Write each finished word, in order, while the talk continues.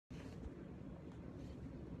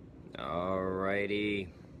Alrighty.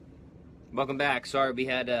 Welcome back. Sorry we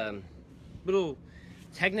had a little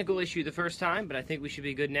technical issue the first time, but I think we should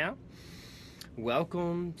be good now.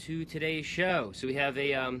 Welcome to today's show. So we have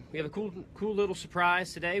a cool little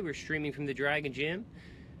surprise today. We're streaming from the Dragon Gym.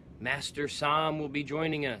 Master Sam will be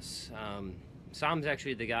joining us. Sam's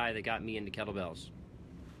actually the guy that got me into kettlebells.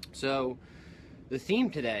 So the theme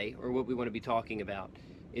today, or what we want to be talking about,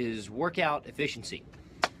 is workout efficiency.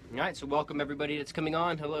 All right, so welcome everybody that's coming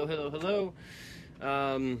on. Hello, hello, hello.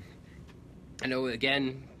 I know,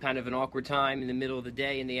 again, kind of an awkward time in the middle of the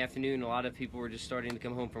day, in the afternoon. A lot of people are just starting to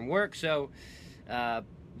come home from work. So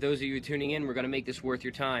those of you tuning in, we're going to make this worth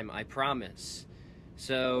your time, I promise.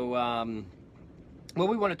 So what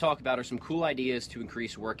we want to talk about are some cool ideas to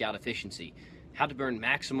increase workout efficiency. How to burn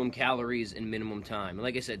maximum calories in minimum time.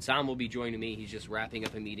 Like I said, Sam will be joining me. He's just wrapping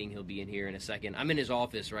up a meeting. He'll be in here in a second. I'm in his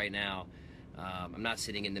office right now. I'm not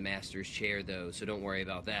sitting in the master's chair, though, so don't worry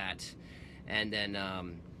about that. And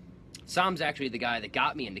then Sam's actually the guy that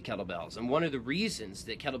got me into kettlebells. And one of the reasons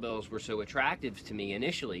that kettlebells were so attractive to me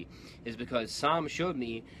initially is because Sam showed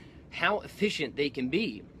me how efficient they can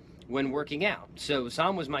be when working out. So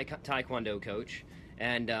Sam was my Taekwondo coach.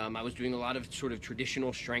 And I was doing a lot of sort of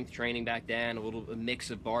traditional strength training back then, a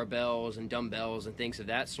mix of barbells and dumbbells and things of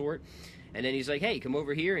that sort. And then he's like, hey, come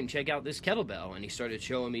over here and check out this kettlebell. And he started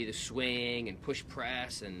showing me the swing and push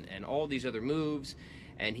press and all these other moves.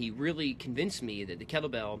 And he really convinced me that the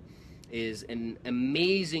kettlebell is an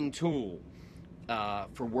amazing tool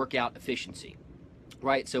for workout efficiency,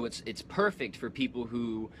 right? So it's perfect for people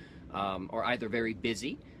who are either very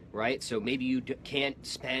busy, right? So maybe you can't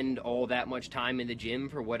spend all that much time in the gym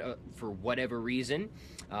for whatever reason.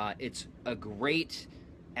 It's a great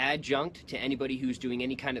adjunct to anybody who's doing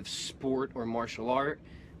any kind of sport or martial art,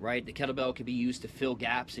 right? The kettlebell can be used to fill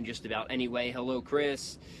gaps in just about any way. Hello,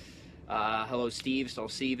 Chris. Hello, Steve. So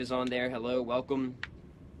Steve is on there. Hello, welcome.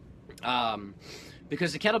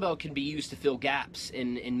 Because the kettlebell can be used to fill gaps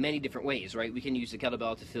in many different ways, right? We can use the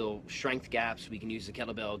kettlebell to fill strength gaps. We can use the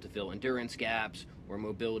kettlebell to fill endurance gaps or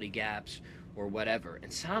mobility gaps or whatever.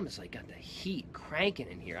 And Sam has like got the heat cranking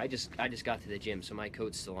in here. I just got to the gym, so my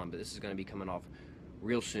coat's still on, but this is going to be coming off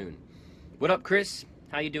real soon. What up, Chris?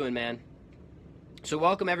 How you doing, man? So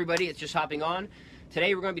welcome everybody. It's just hopping on.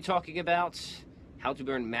 Today we're going to be talking about how to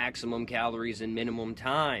burn maximum calories in minimum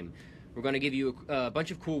time. We're going to give you a bunch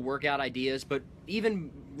of cool workout ideas, but even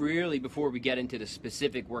really before we get into the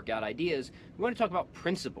specific workout ideas, we want to talk about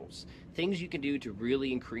principles, things you can do to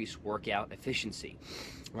really increase workout efficiency,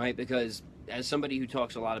 right? Because as somebody who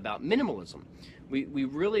talks a lot about minimalism, we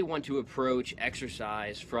really want to approach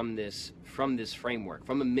exercise from this framework,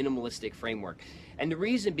 from a minimalistic framework. And the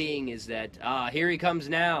reason being is that, here he comes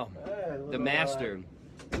now, the master.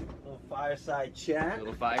 Little fireside chat.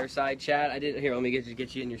 Little fireside chat. Here, let me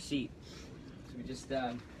get you in your seat. So we just,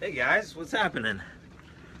 Hey guys, what's happening?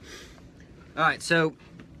 all right, so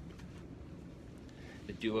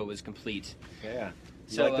the duo is complete. Yeah.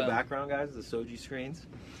 You So, like the background, guys? The Soji screens?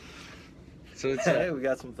 So it's Hey, we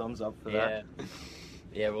got some thumbs up for that.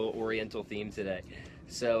 yeah, a little Oriental theme today.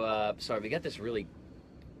 So sorry, we got this really.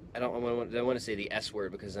 I don't want to say the S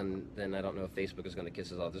word because then I don't know if Facebook is going to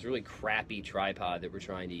kiss us off. This really crappy tripod that we're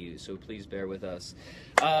trying to use. So please bear with us.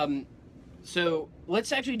 So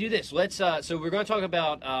let's actually do this. So we're going to talk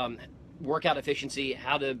about workout efficiency,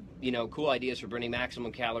 how to cool ideas for burning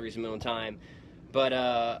maximum calories in minimum time. But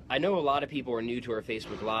I know a lot of people are new to our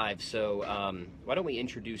Facebook Live, so why don't we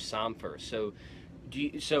introduce Sam first? So do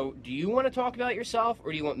you want to talk about yourself,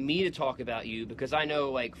 or do you want me to talk about you? Because I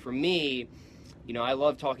know, like, for me, I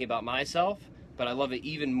love talking about myself, but I love it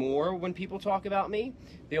even more when people talk about me.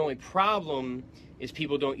 The only problem is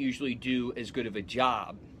people don't usually do as good of a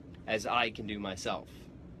job as I can do myself.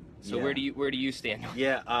 So Yeah. where do you stand?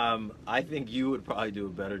 Yeah, I think you would probably do a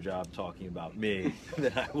better job talking about me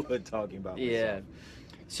than I would talking about myself. Yeah.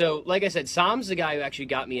 So, like I said, Sam's the guy who actually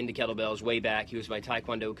got me into kettlebells way back. He was my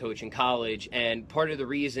Taekwondo coach in college, and part of the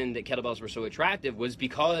reason that kettlebells were so attractive was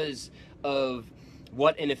because of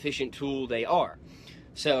what an efficient tool they are.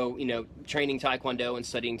 So, training Taekwondo and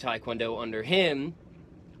studying Taekwondo under him,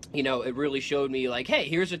 it really showed me, like, hey,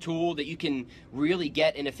 here's a tool that you can really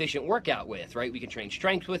get an efficient workout with, right? We can train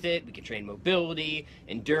strength with it, we can train mobility,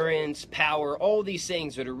 endurance, power, all these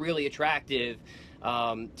things that are really attractive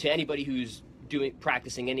to anybody who's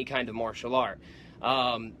practicing any kind of martial art.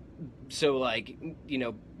 So, like,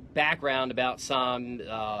 background about Sam,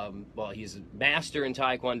 well, he's a master in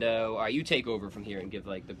Taekwondo. All right, you take over from here and give,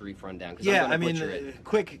 like, the brief rundown. Yeah, I'm gonna butcher it.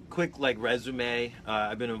 quick like resume.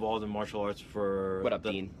 I've been involved in martial arts for What up,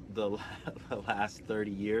 Dean? the last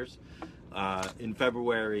 30 years. In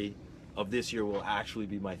February, of this year will actually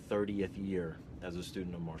be my 30th year as a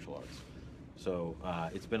student of martial arts. So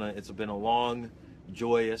it's been a long,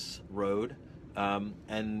 joyous road.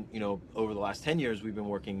 And over the last 10 years, we've been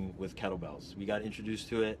working with kettlebells. We got introduced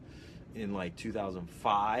to it in like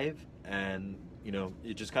 2005, and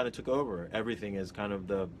it just kind of took over. Everything is kind of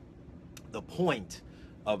the point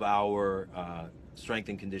of our strength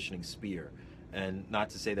and conditioning spear. And not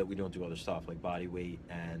to say that we don't do other stuff like body weight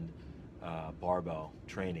and barbell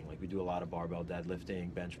training. Like we do a lot of barbell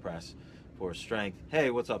deadlifting, bench press for strength.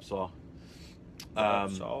 Hey, what's up, Saul?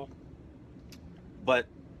 Saul. But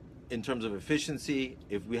in terms of efficiency,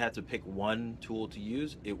 if we had to pick one tool to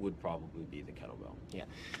use, it would probably be the kettlebell. Yeah.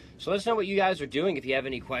 So let us know what you guys are doing. If you have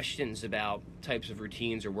any questions about types of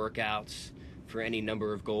routines or workouts for any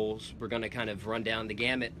number of goals, we're going to kind of run down the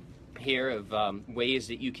gamut here of ways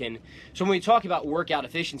that you can. So when we talk about workout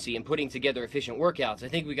efficiency and putting together efficient workouts, I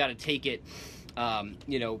think we got to take it.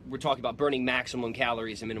 We're talking about burning maximum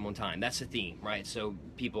calories in minimum time. That's the theme, right? So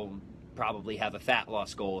people probably have a fat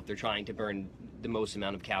loss goal if they're trying to burn the most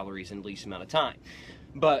amount of calories in the least amount of time.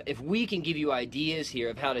 But if we can give you ideas here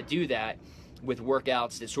of how to do that with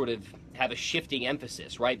workouts that sort of have a shifting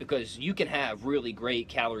emphasis, right? Because you can have really great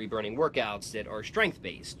calorie burning workouts that are strength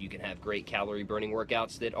based. You can have great calorie burning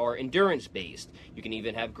workouts that are endurance based. You can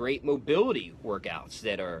even have great mobility workouts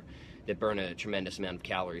that burn a tremendous amount of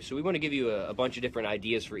calories. So we want to give you a bunch of different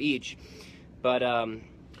ideas for each. But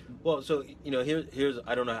well, so here's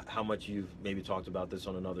I don't know how much you've maybe talked about this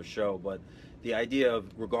on another show, but the idea of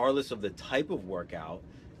regardless of the type of workout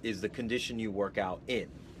is the condition you work out in,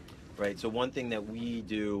 right? So one thing that we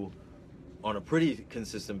do on a pretty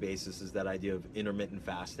consistent basis is that idea of intermittent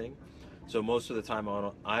fasting. So most of the time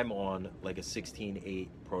I'm on like a 16-8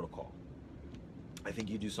 protocol. I think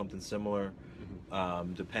you do something similar,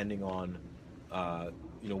 depending on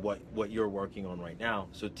what you're working on right now.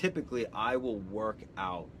 So typically I will work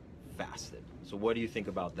out fasted. So what do you think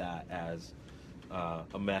about that as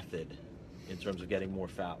a method in terms of getting more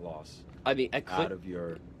fat loss out of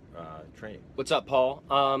your training? What's up, Paul?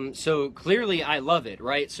 So clearly I love it,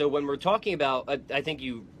 right? So when we're talking about, I think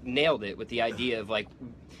you nailed it with the idea of like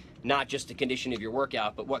not just the condition of your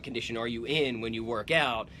workout, but what condition are you in when you work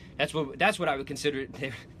out? That's what I would consider.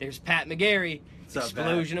 There's Pat McGarry,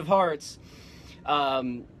 explosion of hearts.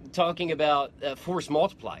 Talking about force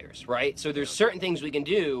multipliers, right? So there's certain things we can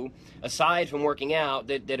do aside from working out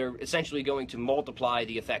that are essentially going to multiply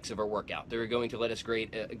the effects of our workout. They're going to let us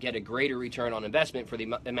get a greater return on investment for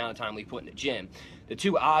the amount of time we put in the gym. The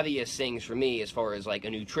two obvious things for me as far as like a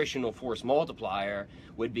nutritional force multiplier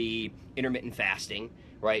would be intermittent fasting,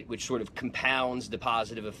 right, which sort of compounds the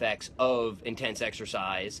positive effects of intense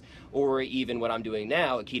exercise, or even what I'm doing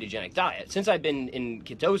now, a ketogenic diet. Since I've been in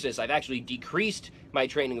ketosis, I've actually decreased my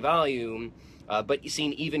training volume, but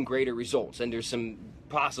seen even greater results. And there's some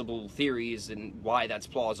possible theories and why that's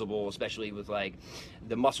plausible, especially with like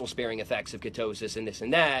the muscle sparing effects of ketosis and this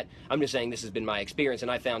and that. I'm just saying this has been my experience,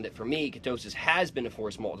 and I found that for me, ketosis has been a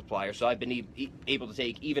force multiplier. So I've been able to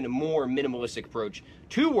take even a more minimalistic approach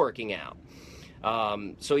to working out.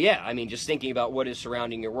 So yeah, I mean, just thinking about what is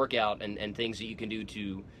surrounding your workout and things that you can do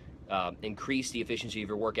to increase the efficiency of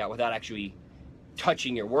your workout without actually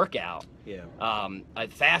touching your workout. Yeah.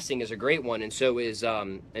 Fasting is a great one, and so is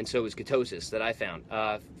ketosis that I found.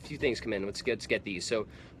 A few things come in. Let's get these. So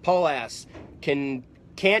Paul asks, can't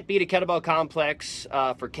beat a kettlebell complex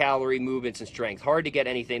for calorie, movements, and strength. Hard to get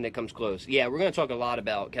anything that comes close. Yeah, we're going to talk a lot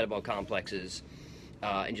about kettlebell complexes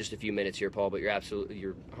in just a few minutes here, Paul, but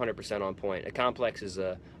you're 100% on point. A complex is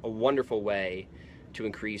a wonderful way to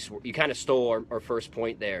increase. You kind of stole our first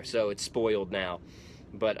point there, so it's spoiled now.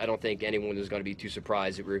 But I don't think anyone is going to be too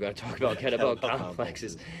surprised that we were going to talk about kettlebell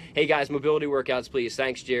complexes. Hey guys, mobility workouts, please.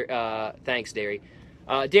 Thanks, thanks, Derry.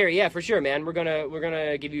 Derry, yeah, for sure, man. We're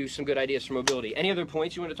gonna give you some good ideas for mobility. Any other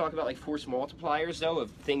points you want to talk about, like force multipliers, though,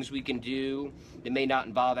 of things we can do that may not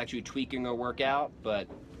involve actually tweaking our workout, but.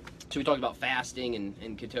 So we talked about fasting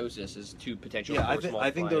and ketosis as two potential force multipliers.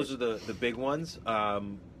 I think those are the big ones.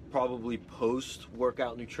 Probably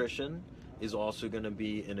post-workout nutrition is also going to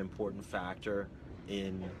be an important factor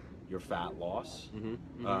in your fat loss. Do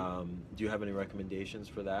you have any recommendations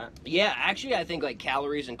for that? Yeah, actually, I think like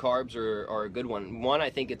calories and carbs are a good one. One, I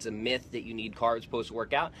think it's a myth that you need carbs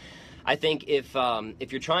post-workout. I think if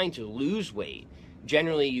you're trying to lose weight,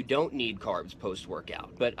 generally you don't need carbs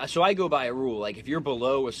post-workout. But so I go by a rule, like if you're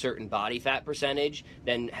below a certain body fat percentage,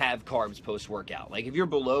 then have carbs post-workout. Like if you're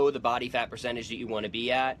below the body fat percentage that you want to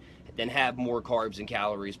be at, then have more carbs and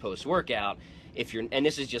calories post-workout. And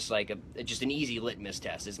this is just like an easy litmus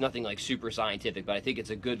test. It's nothing like super scientific, but I think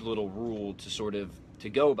it's a good little rule to sort of to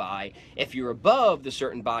go by. If you're above the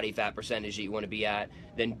certain body fat percentage that you want to be at,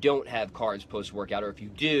 then don't have carbs post-workout. Or if you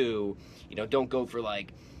do, don't go for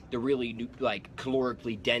like the really like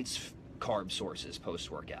calorically dense carb sources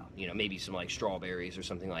post-workout. Maybe some like strawberries or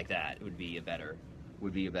something like that would be a better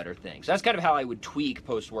thing. So that's kind of how I would tweak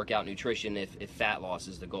post-workout nutrition if fat loss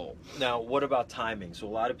is the goal. Now, what about timing? So a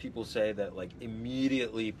lot of people say that like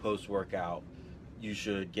immediately post-workout, you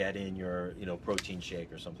should get in your, protein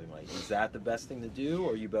shake or something like that. Is that the best thing to do,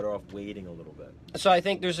 or are you better off waiting a little bit? So I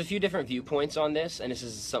think there's a few different viewpoints on this, and this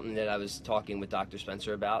is something that I was talking with Dr.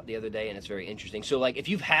 Spencer about the other day, and it's very interesting. So like if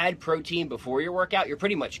you've had protein before your workout, you're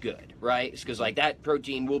pretty much good, right? Because like that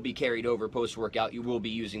protein will be carried over post-workout. You will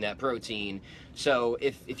be using that protein. So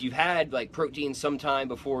if you've had like protein sometime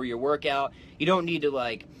before your workout, you don't need to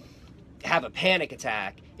like have a panic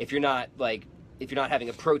attack if you're not having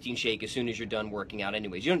a protein shake as soon as you're done working out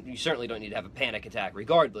anyways. You certainly don't need to have a panic attack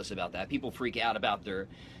regardless about that. People freak out about their,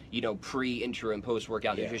 pre, intra, and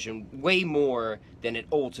post-workout nutrition way more than it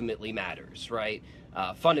ultimately matters, right?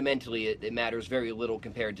 Fundamentally, it matters very little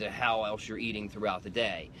compared to how else you're eating throughout the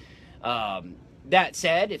day. That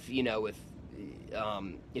said, if you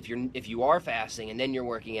are fasting and then you're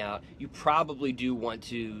working out, you probably do want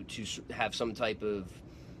to have some type of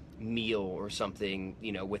meal or something,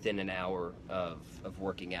 within an hour of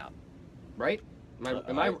working out, right?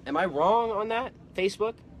 Am I wrong on that,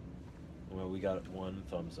 Facebook? Well, we got one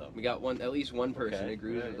thumbs up. We got at least one person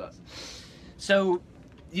agrees with us. Nice. So,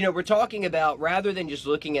 we're talking about, rather than just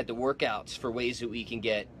looking at the workouts for ways that we can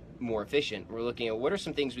get more efficient, we're looking at what are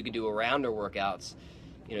some things we can do around our workouts,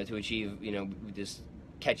 to achieve, this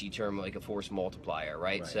catchy term like a force multiplier,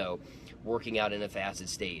 right? So working out in a fasted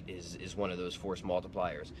state is one of those force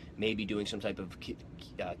multipliers. Maybe doing some type of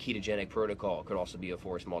ketogenic protocol could also be a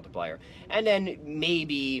force multiplier. And then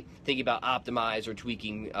maybe thinking about optimize or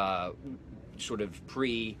tweaking sort of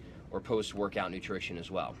pre or post-workout nutrition as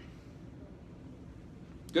well.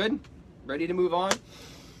 Good? Ready to move on?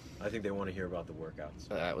 I think they want to hear about the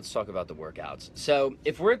workouts. All right, let's talk about the workouts. So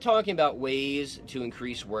if we're talking about ways to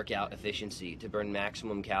increase workout efficiency, to burn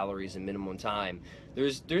maximum calories in minimum time,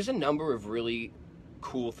 there's a number of really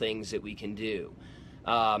cool things that we can do.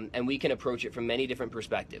 And we can approach it from many different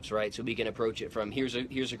perspectives, right? So we can approach it from here's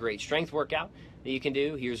a great strength workout that you can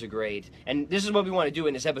do. And this is what we want to do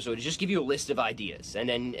in this episode, is just give you a list of ideas. And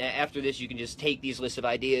then after this, you can just take these lists of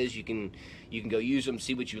ideas. You can go use them,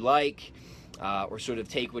 see what you like. Or sort of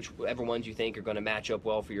take whichever ones you think are going to match up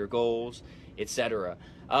well for your goals, etc.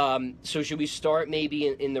 So should we start maybe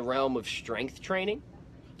in the realm of strength training?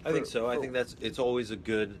 I think so. I think it's always a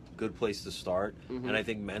good place to start, and I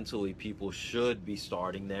think mentally people should be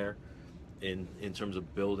starting there, in terms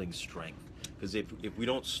of building strength. Because if we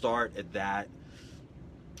don't start at that,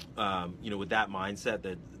 with that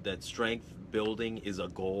mindset that strength building is a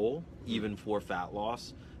goal, even for fat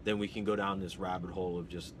loss, then we can go down this rabbit hole of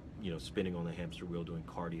just spinning on the hamster wheel doing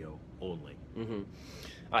cardio only. All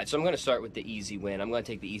right, so I'm going to start with the easy win. I'm going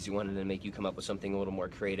to take the easy one and then make you come up with something a little more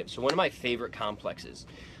creative. So one of my favorite complexes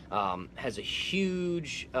has a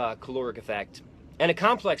huge caloric effect. And a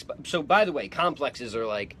complex, so by the way, complexes are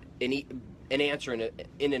like an answer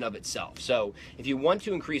in and of itself. So if you want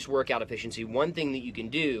to increase workout efficiency, one thing that you can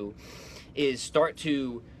do is start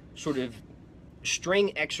to sort of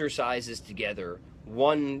string exercises together,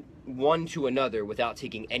 one to another, without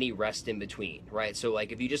taking any rest in between, right? So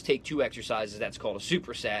like if you just take 2 exercises, that's called a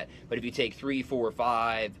superset. But if you take 3, 4,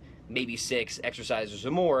 5, maybe 6 exercises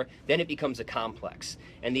or more, then it becomes a complex.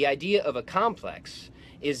 And the idea of a complex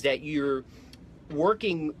is that you're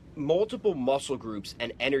working multiple muscle groups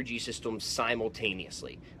and energy systems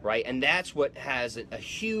simultaneously, right? And that's what has a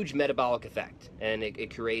huge metabolic effect, and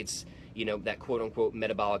it creates that quote-unquote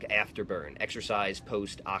metabolic afterburn, exercise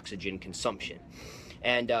post-oxygen consumption.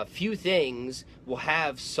 And few things will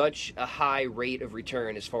have such a high rate of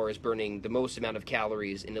return as far as burning the most amount of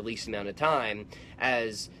calories in the least amount of time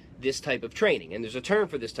as this type of training. And there's a term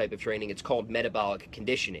for this type of training. It's called metabolic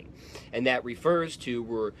conditioning. And that refers to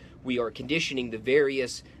where we are conditioning the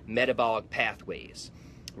various metabolic pathways,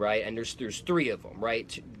 right? And there's 3 of them,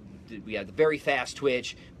 right? We have the very fast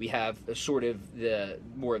twitch, we have sort of the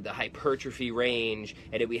more of the hypertrophy range,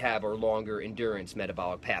 and then we have our longer endurance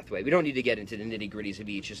metabolic pathway. We don't need to get into the nitty-gritties of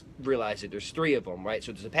each, just realize that there's 3 of them, right?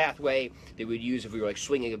 So there's a pathway that we'd use if we were like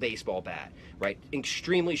swinging a baseball bat, right?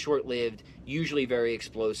 Extremely short-lived, usually very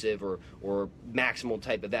explosive or maximal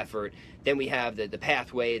type of effort. Then we have the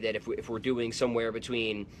pathway that if we're doing somewhere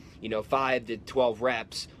between 5 to 12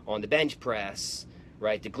 reps on the bench press,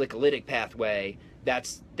 right? The glycolytic pathway,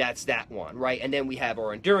 that's that one, right? And then we have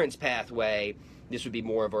our endurance pathway This would be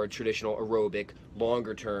more of our traditional aerobic,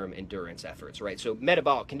 longer term endurance efforts, right? So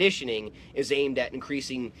metabolic conditioning is aimed at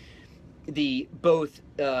increasing the both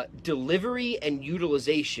delivery and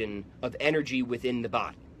utilization of energy within the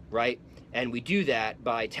body, right? And we do that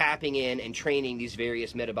by tapping in and training these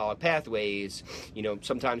various metabolic pathways,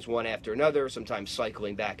 sometimes one after another, sometimes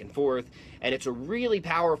cycling back and forth. And it's a really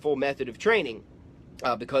powerful method of training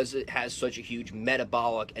because it has such a huge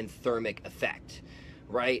metabolic and thermic effect,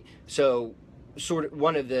 right? So sort of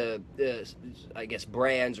one of the I guess,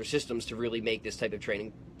 brands or systems to really make this type of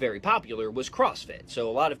training very popular was CrossFit. So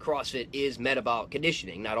a lot of CrossFit is metabolic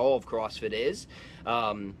conditioning. Not all of CrossFit is.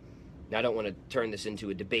 Now, I don't want to turn this into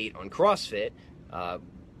a debate on CrossFit.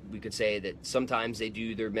 We could say that sometimes they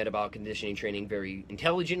do their metabolic conditioning training very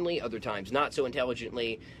intelligently, other times not so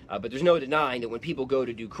intelligently. But there's no denying that when people go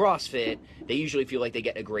to do CrossFit, they usually feel like they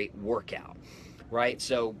get a great workout, right?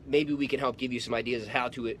 So maybe we can help give you some ideas of how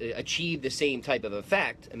to achieve the same type of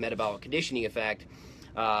effect, a metabolic conditioning effect,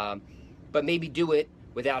 but maybe do it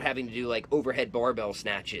without having to do like overhead barbell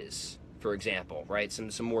snatches, for example, right?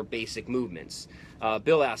 Some more basic movements.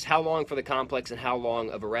 Bill asks, how long for the complex and how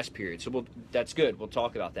long of a rest period? So that's good. We'll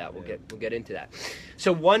talk about that. We'll get into that.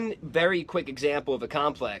 So one very quick example of a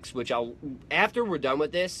complex, which after we're done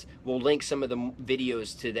with this, we'll link some of the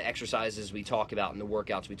videos to the exercises we talk about and the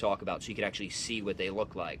workouts we talk about, so you can actually see what they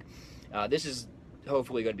look like. This is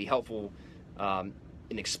hopefully going to be helpful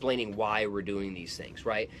in explaining why we're doing these things,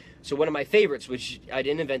 right? So one of my favorites, which I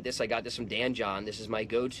didn't invent this, I got this from Dan John, this is my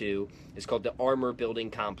go-to, is called the Armor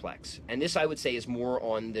Building Complex. And this, I would say, is more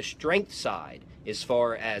on the strength side as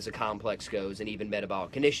far as a complex goes, and even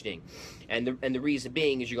metabolic conditioning. And the reason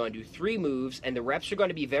being is you're going to do 3 moves, and the reps are going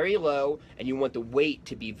to be very low, and you want the weight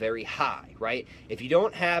to be very high, right? If you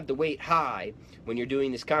don't have the weight high when you're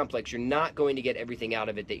doing this complex, you're not going to get everything out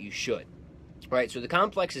of it that you should. Right, so the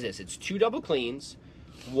complex is this. It's 2 double cleans,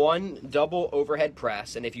 1 double overhead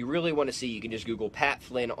press, and if you really want to see, you can just Google Pat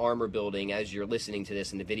Flynn Armor Building as you're listening to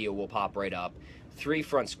this, and the video will pop right up. 3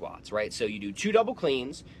 front squats, right? So you do 2 double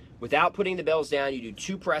cleans without putting the bells down. You do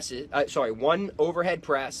 2 presses, 1 overhead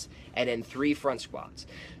press, and then 3 front squats.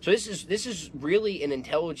 So this is really an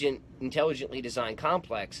intelligently designed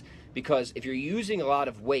complex, because if you're using a lot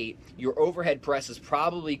of weight, your overhead press is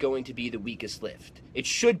probably going to be the weakest lift. It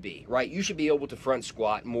should be, right? You should be able to front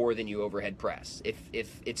squat more than you overhead press. If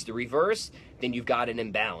it's the reverse, then you've got an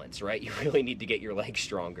imbalance, right? You really need to get your legs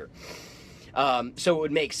stronger. So it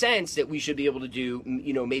would make sense that we should be able to do,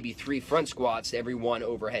 maybe 3 front squats to every 1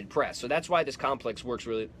 overhead press. So that's why this complex works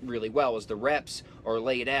really, really well, is the reps are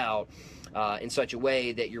laid out in such a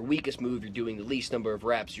way that your weakest move, you're doing the least number of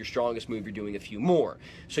reps. Your strongest move, you're doing a few more.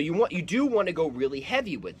 So you do want to go really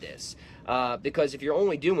heavy with this, because if you're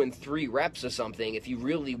only doing 3 reps of something, if you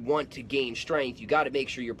really want to gain strength, you got to make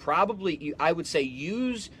sure I would say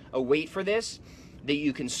use a weight for this that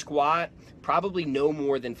you can squat probably no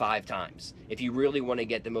more than 5 times if you really want to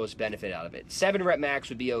get the most benefit out of it. 7 rep max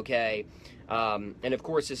would be okay, and of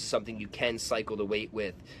course this is something you can cycle the weight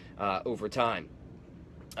with over time.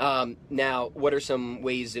 Now, what are some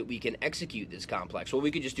ways that we can execute this complex? Well,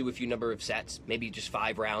 we could just do a few number of sets, maybe just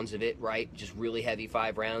 5 rounds of it, right? Just really heavy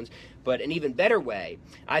 5 rounds. But an even better way,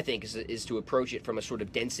 I think, is to approach it from a sort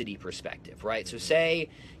of density perspective, right? So say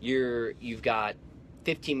you've got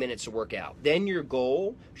 15 minutes to work out. Then your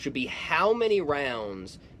goal should be, how many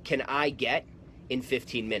rounds can I get in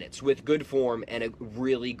 15 minutes with good form and a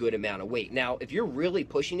really good amount of weight? Now, if you're really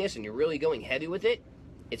pushing this and you're really going heavy with it,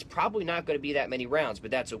 it's probably not going to be that many rounds, but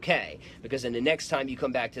that's okay, because then the next time you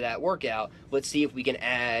come back to that workout, let's see if we can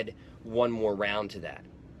add 1 more round to that.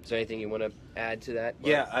 Is there anything you want to add to that?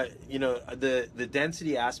 Yeah, the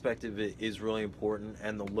density aspect of it is really important,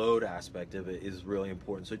 and the load aspect of it is really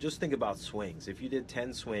important. So just think about swings. If you did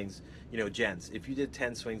 10 swings, gents, if you did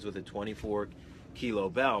 10 swings with a 24-kilo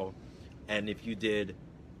bell, and if you did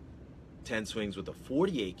 10 swings with a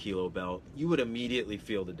 48-kilo bell, you would immediately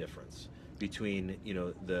feel the difference between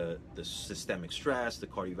the systemic stress, the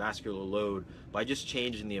cardiovascular load, by just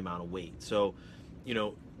changing the amount of weight. So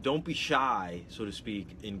don't be shy, so to speak,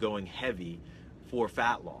 in going heavy for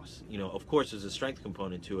fat loss. Of course there's a strength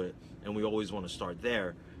component to it, and we always want to start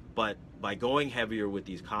there, but by going heavier with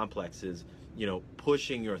these complexes,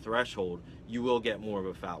 pushing your threshold, you will get more of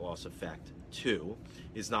a fat loss effect too.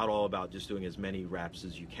 It's not all about just doing as many reps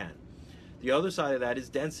as you can. The other side of that is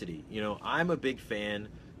density. I'm a big fan,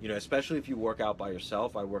 especially if you work out by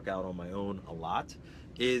yourself. I work out on my own a lot,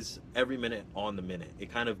 is every minute on the minute.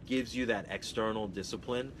 It kind of gives you that external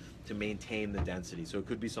discipline to maintain the density. So it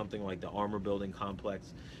could be something like the Armor Building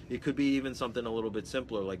Complex. It could be even something a little bit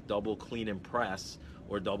simpler, like double clean and press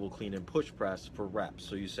or double clean and push press for reps.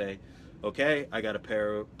 So you say, okay, I got a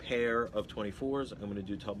pair of 24s. I'm going to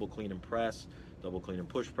do double clean and press, double clean and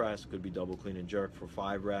push press. Could be double clean and jerk for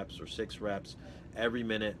 5 reps or 6 reps every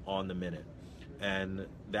minute on the minute. And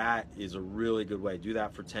that is a really good way. Do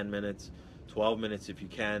that for 10 minutes, 12 minutes if you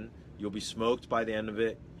can. You'll be smoked by the end of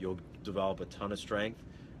it. You'll develop a ton of strength.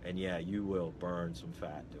 And yeah, you will burn some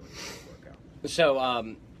fat doing this workout.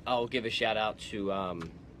 So I'll give a shout out to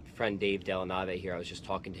friend Dave Delanave here. I was just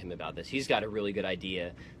talking to him about this. He's got a really good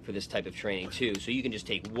idea for this type of training too. So you can just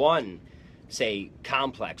take one, say,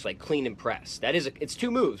 complex like clean and press. It's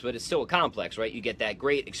 2 moves, but it's still a complex, right? You get that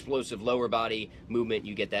great explosive lower body movement,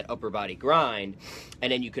 you get that upper body grind,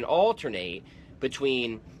 and then you can alternate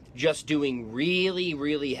between just doing really,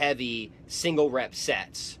 really heavy single rep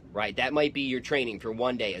sets, right? That might be your training for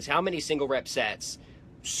one day, is how many single rep sets,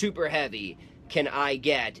 super heavy, can I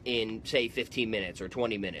get in, say, 15 minutes or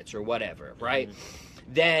 20 minutes or whatever, right?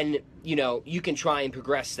 Mm-hmm. Then, you can try and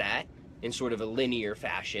progress that in sort of a linear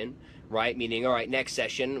fashion, right? Meaning, all right, next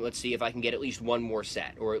session, let's see if I can get at least 1 more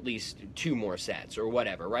set or at least 2 more sets or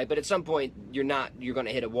whatever, right? But at some point, you're going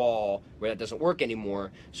to hit a wall where that doesn't work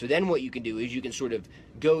anymore. So then what you can do is you can sort of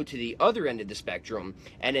go to the other end of the spectrum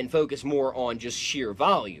and then focus more on just sheer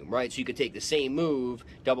volume, right? So you could take the same move,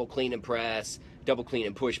 double clean and press, double clean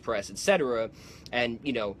and push press, etc., and,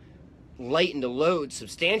 lighten the load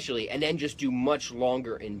substantially and then just do much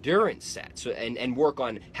longer endurance sets and work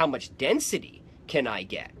on how much density can I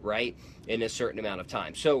get, right, in a certain amount of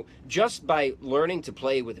time. So just by learning to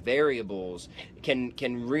play with variables can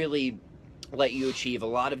really let you achieve a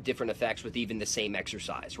lot of different effects with even the same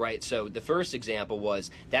exercise, right? So the first example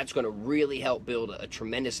was that's going to really help build a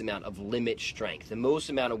tremendous amount of limit strength, the most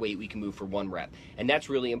amount of weight we can move for 1 rep. And that's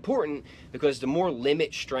really important because the more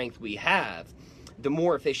limit strength we have, the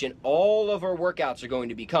more efficient all of our workouts are going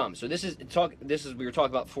to become. So we were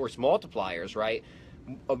talking about force multipliers, right?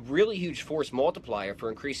 A really huge force multiplier for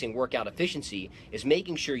increasing workout efficiency is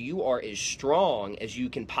making sure you are as strong as you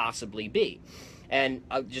can possibly be. And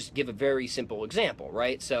I'll just give a very simple example,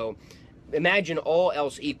 right? So imagine all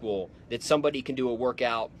else equal that somebody can do a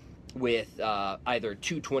workout with either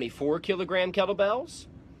 2 24-kilogram kettlebells,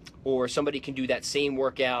 or somebody can do that same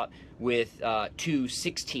workout with 2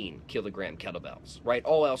 16-kilogram kettlebells, right?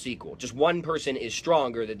 All else equal. Just one person is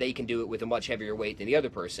stronger, that they can do it with a much heavier weight than the other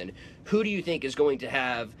person. Who do you think is going to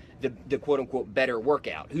have the quote-unquote better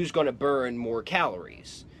workout? Who's going to burn more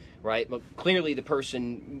calories, right? Well, clearly the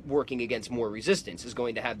person working against more resistance is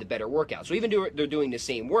going to have the better workout. So even though they're doing the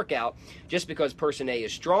same workout, just because person A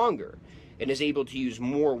is stronger and is able to use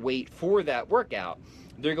more weight for that workout,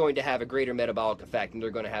 they're going to have a greater metabolic effect, and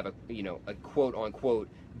they're going to have a quote-unquote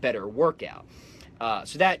better workout.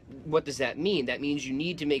 So what does that mean? That means you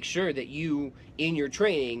need to make sure that you, in your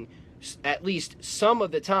training, at least some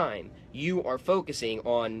of the time, you are focusing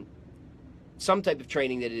on some type of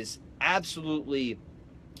training that is absolutely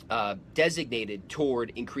designated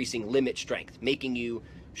toward increasing limit strength, making you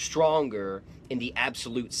stronger in the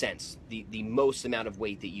absolute sense, the most amount of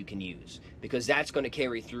weight that you can use, because that's going to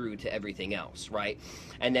carry through to everything else, right?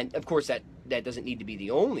 And then, of course, that doesn't need to be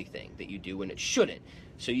the only thing that you do, and it shouldn't.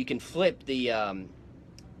 So you can flip the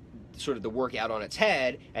sort of the workout on its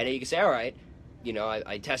head, and then you can say, all right,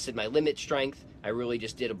 I tested my limit strength. I really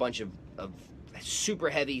just did a bunch of super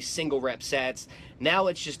heavy single rep sets. Now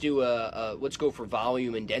let's just do let's go for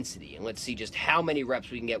volume and density, and let's see just how many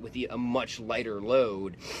reps we can get with a much lighter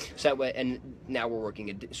load. So that way, and now we're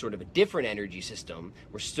working sort of a different energy system.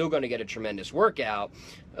 We're still going to get a tremendous workout,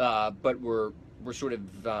 but we're sort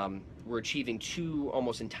of we're achieving 2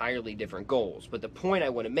 almost entirely different goals. But the point I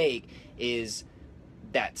want to make is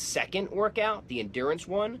that second workout, the endurance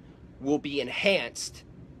one, will be enhanced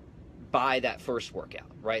by that first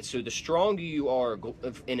workout, right? So the stronger you are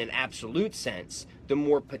in an absolute sense, the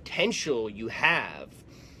more potential you have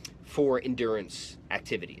for endurance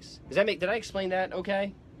activities. Did I explain that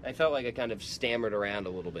okay? I felt like I kind of stammered around a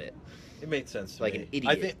little bit. It made sense to like me. An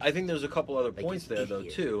idiot. I think there's a couple other points there though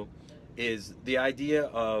too, is the idea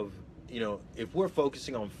of, if we're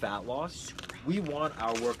focusing on fat loss, we want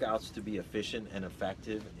our workouts to be efficient and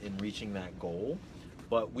effective in reaching that goal.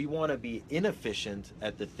 But we want to be inefficient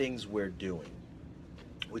at the things we're doing,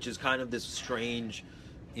 which is kind of this strange,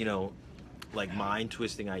 like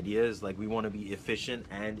mind-twisting ideas. Like we want to be efficient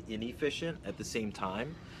and inefficient at the same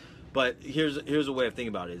time. But here's a way of thinking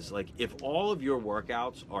about it is like, if all of your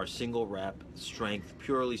workouts are single rep strength,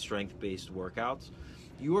 purely strength-based workouts,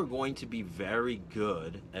 you are going to be very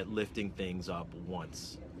good at lifting things up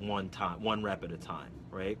one rep at a time,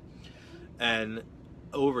 right? And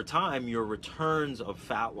over time, your returns of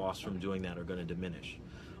fat loss from doing that are going to diminish.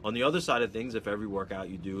 On the other side of things, if every workout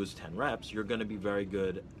you do is 10 reps, you're going to be very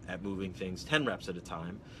good at moving things 10 reps at a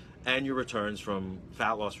time. And your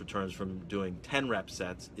fat loss returns from doing 10 rep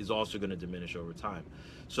sets is also going to diminish over time.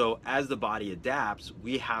 So as the body adapts,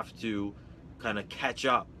 we have to kind of catch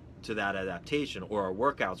up to that adaptation, or our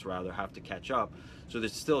workouts rather have to catch up, so they're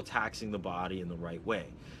still taxing the body in the right way.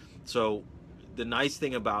 So the nice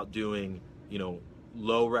thing about doing,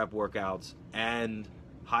 low rep workouts and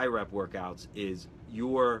high rep workouts is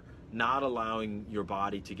you're not allowing your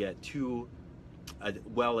body to get too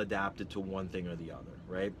well adapted to one thing or the other,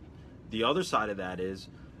 right? The other side of that is,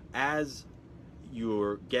 as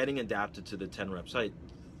you're getting adapted to the 10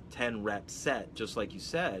 rep set, just like you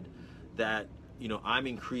said, that I'm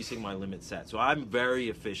increasing my limit set. So I'm very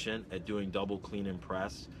efficient at doing double clean and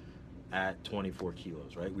press at 24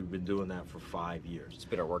 kilos, right? We've been doing that for 5 years. It's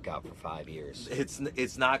been a workout for 5 years.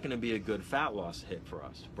 It's not going to be a good fat loss hit for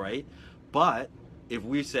us, right? But if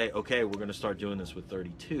we say, okay, we're going to start doing this with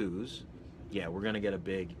 32s, yeah, we're going to get a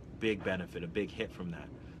big benefit, a big hit from that.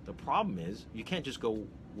 The problem is, you can't just go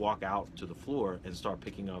walk out to the floor and start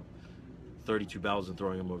picking up 32 bells and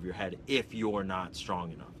throwing them over your head if you're not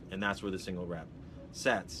strong enough. And that's where the single rep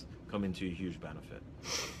sets come into a huge benefit.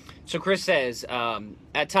 So Chris says,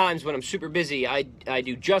 at times when I'm super busy, I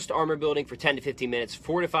do just armor building for 10 to 15 minutes,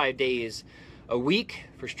 4 to 5 days a week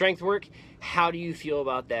for strength work. How do you feel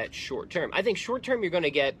about that short term? I think short term you're going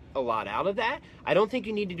to get a lot out of that. I don't think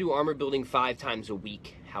you need to do armor building 5 times a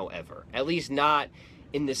week, however. At least not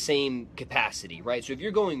in the same capacity, right? So if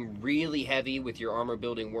you're going really heavy with your armor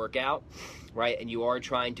building workout, right, and you are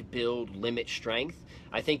trying to build limit strength,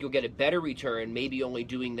 I think you'll get a better return maybe only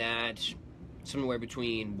doing that somewhere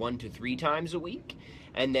between 1 to 3 times a week.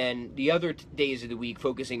 And then the other days of the week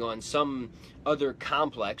focusing on some other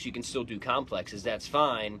complex. You can still do complexes, that's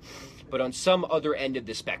fine, but on some other end of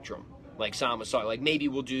the spectrum, like Sam was talking, like maybe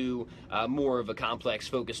we'll do more of a complex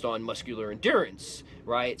focused on muscular endurance,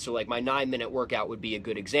 right? So like my 9-minute workout would be a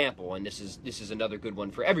good example, and this is another good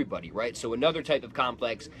one for everybody, right? So another type of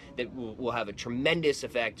complex that will have a tremendous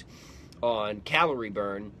effect on calorie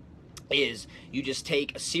burn is you just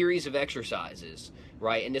take a series of exercises,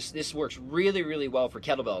 right? And this works really, really well for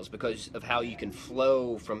kettlebells because of how you can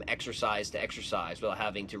flow from exercise to exercise without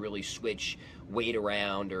having to really switch weight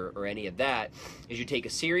around or any of that. Is you take a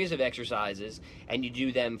series of exercises and you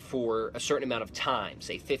do them for a certain amount of time,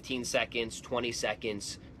 say 15 seconds, 20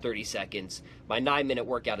 seconds, 30 seconds. My 9-minute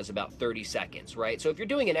workout is about 30 seconds, right? So if you're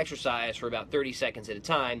doing an exercise for about 30 seconds at a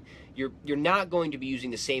time, you're not going to be using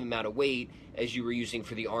the same amount of weight as you were using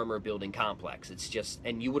for the armor building complex. It's just,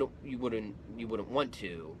 and you wouldn't want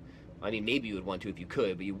to. I mean, maybe you would want to if you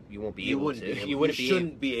could, but you won't be able to. You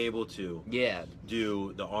shouldn't be able to. Yeah.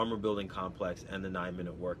 Do the armor building complex and the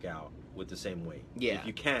 9-minute workout with the same weight. Yeah. If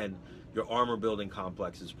you can, your armor building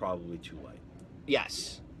complex is probably too light.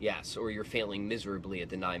 Yes, or you're failing miserably at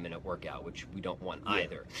the 9-minute workout, which we don't want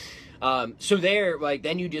either. Yeah. So there, like,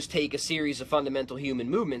 then you just take a series of fundamental human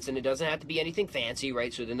movements, and it doesn't have to be anything fancy,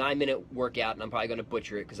 right? So the 9-minute workout, and I'm probably going to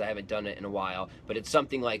butcher it because I haven't done it in a while, but it's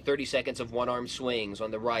something like 30 seconds of one-arm swings on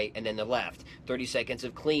the right and then the left, 30 seconds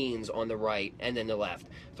of cleans on the right and then the left,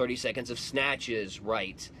 30 seconds of snatches,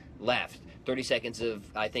 right, left, 30 seconds of,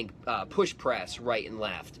 I think, push press, right and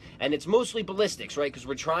left. And it's mostly ballistics, right? Because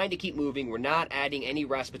we're trying to keep moving. We're not adding any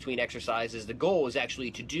rest between exercises. The goal is actually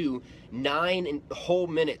to do 9 whole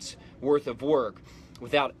minutes worth of work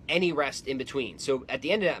without any rest in between. So at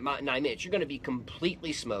the end of that 9 minutes, you're going to be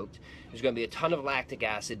completely smoked. There's going to be a ton of lactic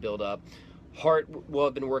acid buildup. Heart will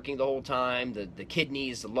have been working the whole time. The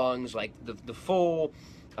kidneys, the lungs, like the full...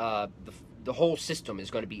 the whole system is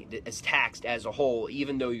going to be as taxed as a whole,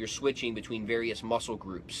 even though you're switching between various muscle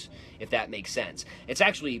groups, if that makes sense. It's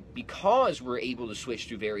actually because we're able to switch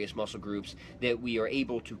through various muscle groups that we are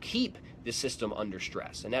able to keep the system under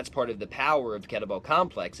stress. And that's part of the power of kettlebell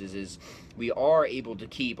complexes, is we are able to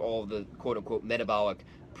keep all the quote-unquote metabolic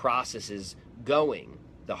processes going,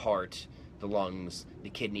 the heart, the lungs, the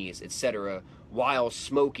kidneys, etc., while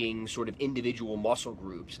smoking sort of individual muscle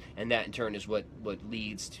groups, and that in turn is what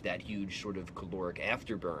leads to that huge sort of caloric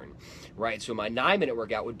afterburn, right? So my 9-minute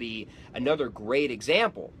workout would be another great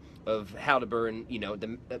example of how to burn,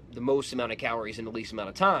 the most amount of calories in the least amount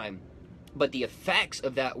of time. But the effects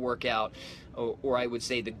of that workout, or I would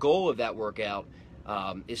say the goal of that workout,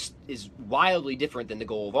 is wildly different than the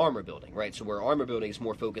goal of armor building, right? So where armor building is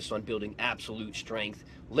more focused on building absolute strength,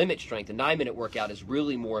 limit strength, the 9-minute workout is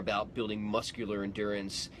really more about building muscular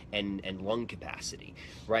endurance and lung capacity,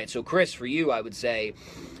 right? So Chris, for you, I would say,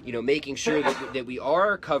 making sure that we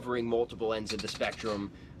are covering multiple ends of the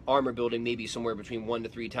spectrum armor building maybe somewhere between 1 to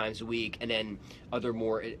 3 times a week, and then other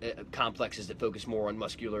more complexes that focus more on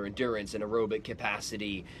muscular endurance and aerobic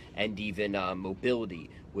capacity and even mobility.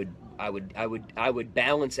 I would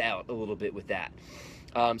balance out a little bit with that.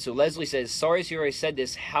 So Leslie says, sorry, Sierra, I said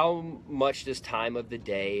this. How much does time of the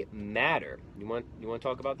day matter? You want to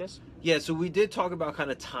talk about this? Yeah, so we did talk about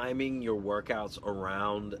kind of timing your workouts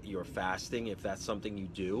around your fasting, if that's something you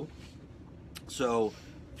do. So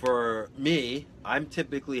for me, I'm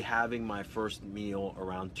typically having my first meal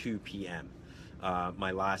around 2 p.m.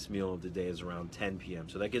 My last meal of the day is around 10 p.m.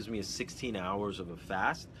 So that gives me 16 hours of a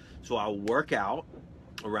fast. So I'll work out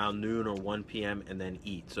around noon or 1 p.m. and then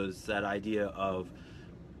eat. So it's that idea of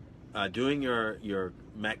doing your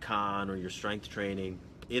Metcon or your strength training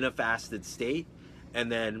in a fasted state, and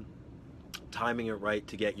then timing it right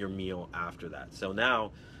to get your meal after that. So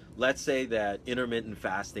now, let's say that intermittent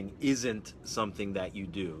fasting isn't something that you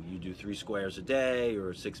do. You do 3 squares a day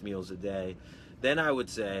or 6 meals a day. Then I would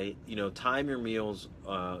say, time your meals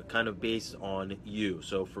kind of based on you.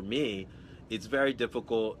 So for me, it's very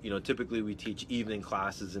difficult. Typically we teach evening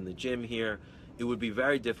classes in the gym here. It would be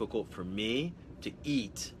very difficult for me to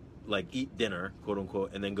eat dinner, quote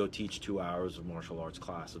unquote, and then go teach 2 hours of martial arts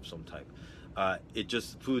class of some type.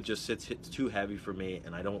 Food just sits too heavy for me,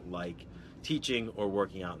 and I don't like teaching or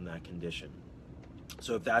working out in that condition.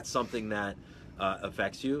 So if that's something that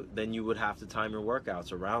affects you, then you would have to time your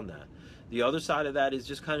workouts around that. The other side of that is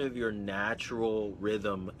just kind of your natural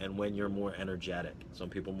rhythm and when you're more energetic. Some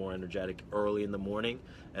people are more energetic early in the morning,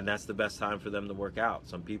 and that's the best time for them to work out.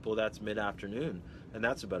 Some people, that's mid-afternoon, and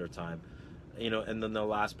that's a better time. And then the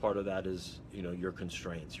last part of that is, your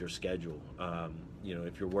constraints, your schedule.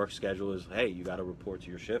 If your work schedule is, hey, you got to report to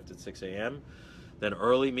your shift at 6 a.m., then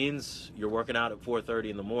early means you're working out at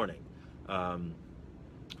 4:30 in the morning.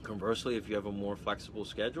 Conversely, if you have a more flexible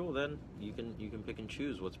schedule, then you can pick and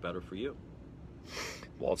choose what's better for you.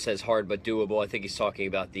 Walt says hard but doable. I think he's talking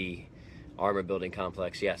about the armor building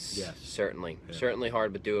complex. Yes. Certainly. Yeah. Certainly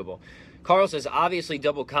hard but doable. Carl says, obviously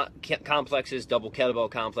double complexes, double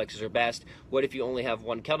kettlebell complexes are best. What if you only have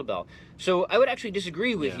one kettlebell? So I would actually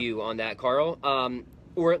disagree with you on that, Carl,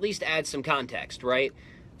 or at least add some context, right?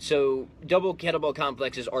 So double kettlebell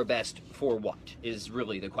complexes are best for what is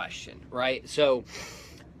really the question, right? So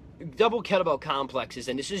double kettlebell complexes,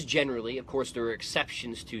 and this is generally, of course, there are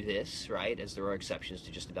exceptions to this, right, as there are exceptions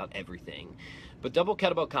to just about everything, but double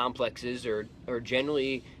kettlebell complexes are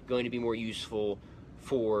generally going to be more useful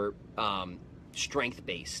for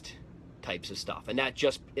strength-based types of stuff, and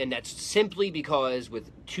that's simply because with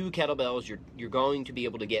 2 kettlebells, you're going to be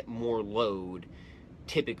able to get more load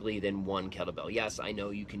typically than 1 kettlebell. Yes, I know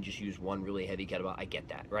you can just use 1 really heavy kettlebell. I get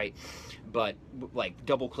that, right? But like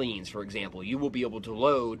double cleans, for example, you will be able to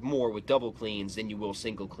load more with double cleans than you will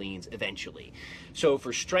single cleans eventually. So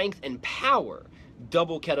for strength and power,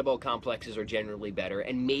 double kettlebell complexes are generally better,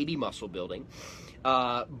 and maybe muscle building.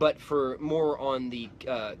 But for more on the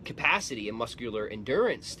capacity and muscular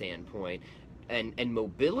endurance standpoint and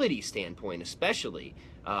mobility standpoint especially,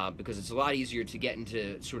 because it's a lot easier to get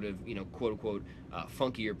into sort of, quote unquote,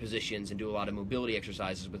 funkier positions and do a lot of mobility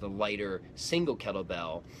exercises with a lighter single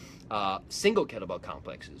kettlebell. Single kettlebell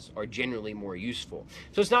complexes are generally more useful.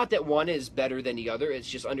 So it's not that one is better than the other, it's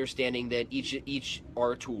just understanding that each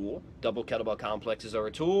are a tool. Double kettlebell complexes are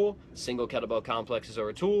a tool, single kettlebell complexes are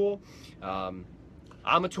a tool.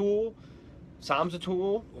 I'm a tool. Sam's a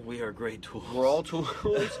tool. We are great tools. We're all tools.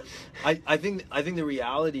 I think the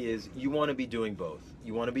reality is you want to be doing both.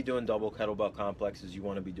 You want to be doing double kettlebell complexes. You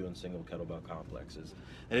want to be doing single kettlebell complexes.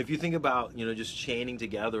 And if you think about, just chaining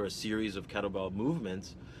together a series of kettlebell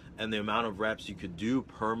movements and the amount of reps you could do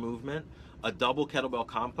per movement, a double kettlebell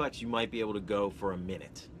complex, you might be able to go for a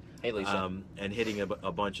minute. Hey, Lisa. And hitting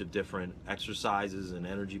a bunch of different exercises and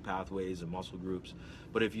energy pathways and muscle groups.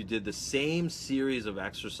 But if you did the same series of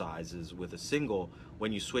exercises with a single,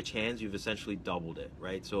 when you switch hands, you've essentially doubled it,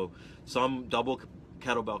 right? So some double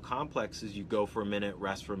kettlebell complexes, you go for a minute,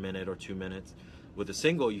 rest for a minute or 2 minutes. With a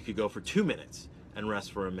single, you could go for 2 minutes and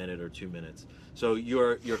rest for a minute or 2 minutes. So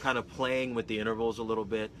you're kind of playing with the intervals a little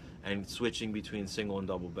bit, and switching between single and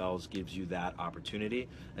double bells gives you that opportunity,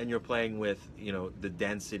 and you're playing with the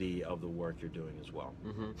density of the work you're doing as well.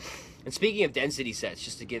 Mm-hmm. And speaking of density sets,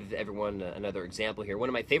 just to give everyone another example here, one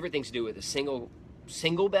of my favorite things to do with a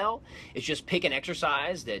single bell is just pick an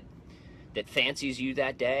exercise that fancies you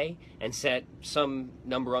that day and set some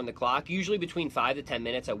number on the clock, usually between 5 to 10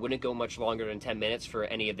 minutes. I wouldn't go much longer than 10 minutes for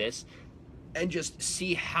any of this. and just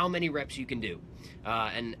see how many reps you can do.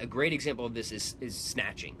 And a great example of this is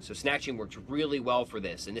snatching. So snatching works really well for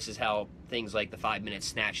this, and this is how things like the 5-minute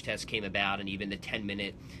snatch test came about, and even the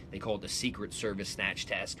 10-minute, they call it the Secret Service snatch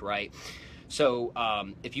test, right? So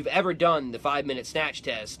if you've ever done the 5-minute snatch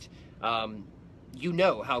test, you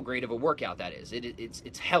know how great of a workout that is.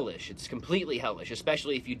 It's hellish. It's completely hellish,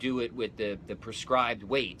 especially if you do it with the prescribed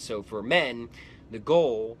weight. So for men, the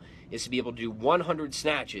goal is to be able to do 100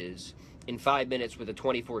 snatches in 5 minutes with a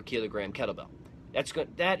 24-kilogram kettlebell. That's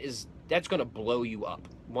going to blow you up.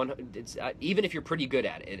 Even if you're pretty good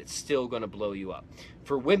at it, it's still going to blow you up.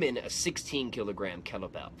 For women, a 16-kilogram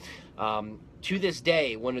kettlebell. To this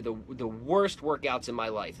day, one of the worst workouts in my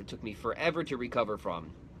life that took me forever to recover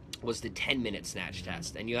from was the 10-minute snatch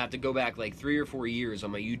test. And you have to go back like 3 or 4 years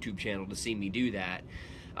on my YouTube channel to see me do that.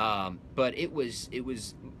 But it was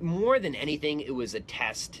more than anything, it was a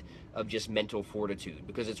test of just mental fortitude,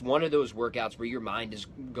 because it's one of those workouts where your mind is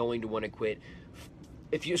going to want to quit.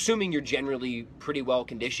 If you're assuming you're generally pretty well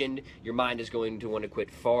conditioned, your mind is going to want to quit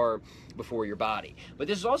far before your body. But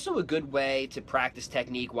this is also a good way to practice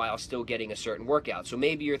technique while still getting a certain workout. So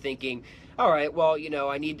maybe you're thinking, all right, well, you know,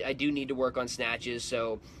 I do need to work on snatches,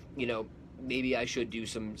 so, you know, maybe I should do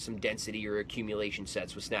some density or accumulation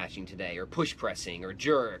sets with snatching today, or push pressing, or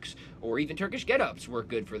jerks, or even Turkish get-ups work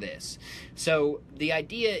good for this. So the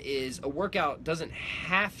idea is a workout doesn't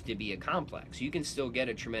have to be a complex. You can still get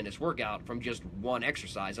a tremendous workout from just one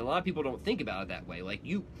exercise. And a lot of people don't think about it that way. Like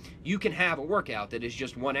you can have a workout that is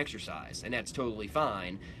just one exercise, and that's totally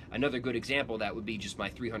fine. Another good example of that would be just my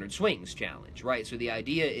 300 swings challenge, right? So the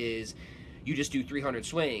idea is you just do 300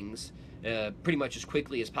 swings pretty much as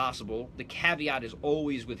quickly as possible. The caveat is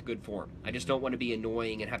always with good form. I just don't want to be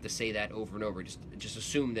annoying and have to say that over and over. Just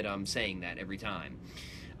assume that I'm saying that every time.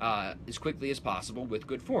 As quickly as possible with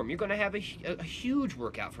good form. You're going to have a huge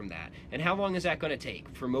workout from that. And how long is that going to take?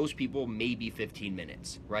 For most people, maybe 15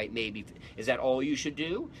 minutes, right? Maybe. Is that all you should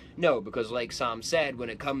do? No, because like Sam said,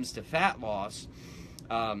 when it comes to fat loss,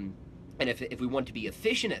 and if we want to be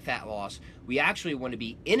efficient at fat loss, we actually want to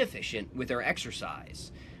be inefficient with our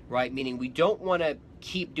exercise. Right? Meaning we don't want to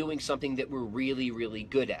keep doing something that we're really, really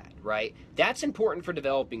good at, right? That's important for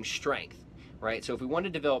developing strength, right? So if we want to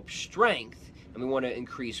develop strength and we want to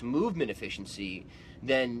increase movement efficiency,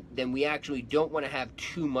 then we actually don't want to have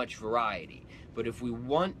too much variety. But if we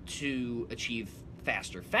want to achieve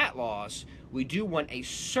faster fat loss, we do want a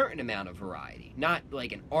certain amount of variety, not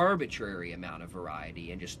like an arbitrary amount of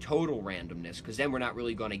variety and just total randomness, because then we're not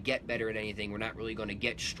really going to get better at anything. We're not really going to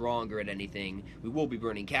get stronger at anything. We will be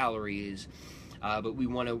burning calories, but we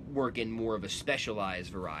want to work in more of a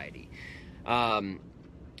specialized variety. So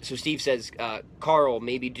Steve says, Carl,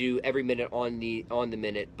 maybe do every minute on the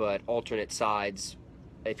minute, but alternate sides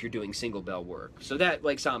if you're doing single bell work. So that,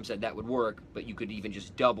 like Sam said, that would work, but you could even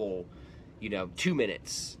just double, 2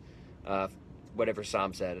 minutes. Whatever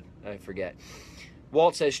Sam said, I forget.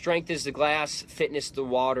 Walt says, strength is the glass, fitness the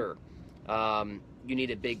water. You need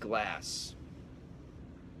a big glass.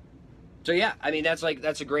 So yeah, I mean, that's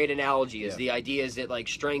a great analogy. The idea is that like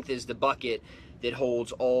strength is the bucket that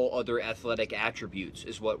holds all other athletic attributes,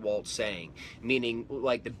 is what Walt's saying. Meaning,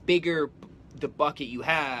 like, the bigger the bucket you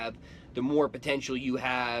have, the more potential you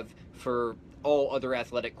have for all other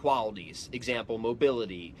athletic qualities. Example,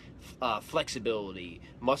 mobility, flexibility,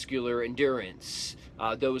 muscular endurance,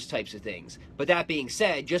 those types of things. But that being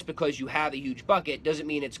said, just because you have a huge bucket doesn't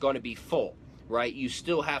mean it's going to be full, right? You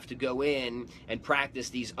still have to go in and practice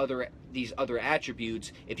these other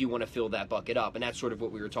attributes if you want to fill that bucket up. And that's sort of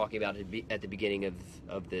what we were talking about at the beginning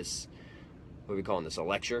of this, what are we calling this, a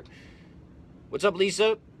lecture? What's up,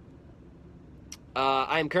 Lisa?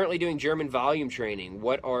 I am currently doing German volume training.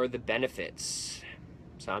 What are the benefits?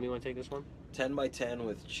 Sam, you want to take this one? 10 by 10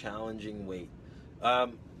 with challenging weight.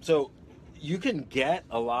 So you can get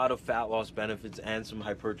a lot of fat loss benefits and some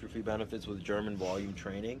hypertrophy benefits with German volume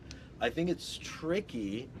training. I think it's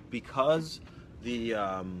tricky because the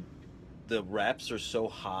reps are so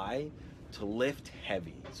high to lift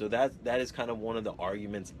heavy. So that is kind of one of the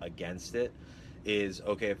arguments against it. Is,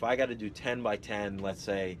 okay, if I got to do 10 by 10, let's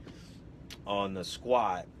say, on the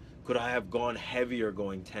squat, could I have gone heavier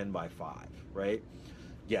going 10 by 5, right?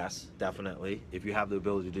 Yes, definitely, if you have the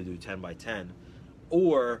ability to do 10 by 10.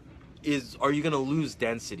 Or are you going to lose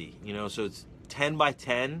density? So it's 10 by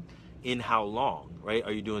 10 in how long, right?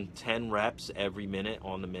 Are you doing 10 reps every minute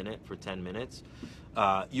on the minute for 10 minutes?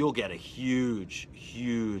 You'll get a huge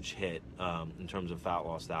hit in terms of fat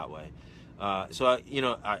loss that way. So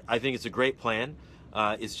I think it's a great plan.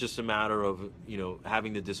 It's just a matter of,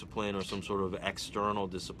 having the discipline or some sort of external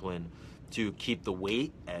discipline to keep the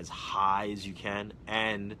weight as high as you can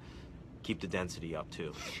and keep the density up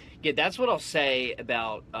too. Yeah, that's what I'll say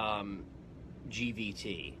about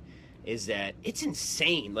GVT. Is that it's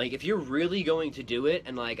insane. Like, if you're really going to do it,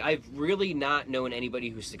 and like I've really not known anybody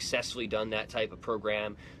who's successfully done that type of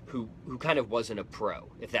program who kind of wasn't a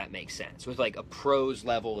pro, if that makes sense, with like a pro's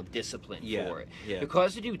level of discipline for it. Yeah.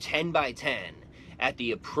 Because to do 10 by 10 at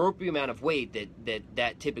the appropriate amount of weight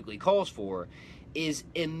that typically calls for is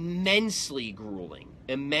immensely grueling,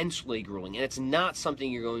 and it's not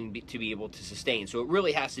something you're going to be able to sustain. So it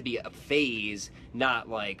really has to be a phase, not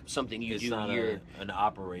like something you do an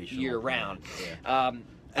operational year round. Yeah.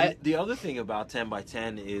 And the other thing about 10 by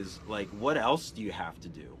 10 is like, what else do you have to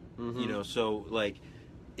do? Mm-hmm. You know, so like,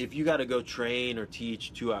 if you got to go train or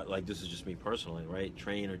teach 2 hours, like this is just me personally, right?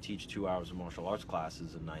 Train or teach 2 hours of martial arts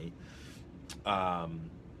classes a night,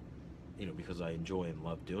 you know, because I enjoy and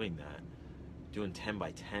love doing that. Doing 10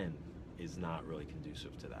 by 10 is not really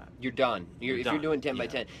conducive to that. You're done. If you're doing 10 by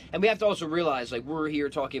 10. And we have to also realize, like, we're here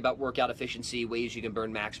talking about workout efficiency, ways you can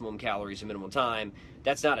burn maximum calories in minimal time.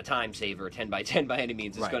 That's not a time saver, 10 by 10 by any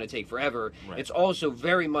means. It's going to take forever. Right. It's also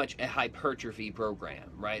very much a hypertrophy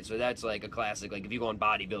program, right? So that's like a classic. Like, if you go on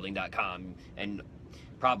bodybuilding.com, and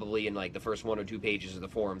probably in like the first 1 or 2 pages of the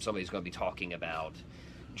forum, somebody's going to be talking about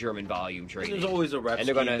German volume training. There's always a rep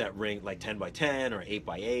scheme that ring like 10 by 10 or 8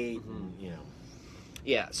 by 8, you know.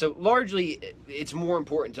 Yeah, so largely it's more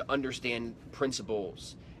important to understand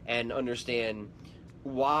principles and understand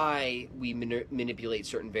why we manipulate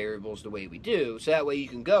certain variables the way we do. So that way you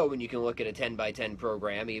can go and you can look at a 10 by 10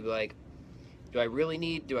 program and you'd be like, do I really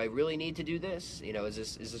need to do this? You know, is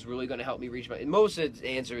this really going to help me reach my... And most of the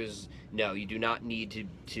answer is no, you do not need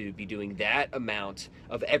to be doing that amount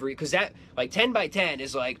of every... Because that, like, 10 by 10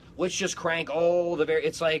 is like, let's just crank all the...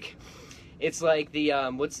 It's like the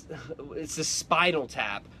it's the Spinal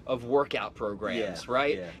Tap of workout programs,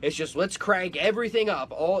 right? Yeah. It's just, let's crank everything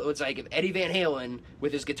up. It's like Eddie Van Halen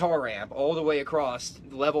with his guitar amp all the way across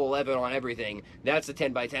level 11 on everything. That's the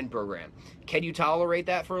 10 by 10 program. Can you tolerate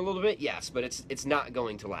that for a little bit? Yes, but it's not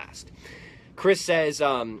going to last. Chris says,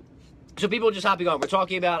 so people just hopping on. We're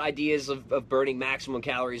talking about ideas of burning maximum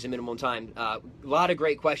calories in minimum time. A lot of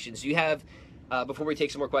great questions. Do you have, before we take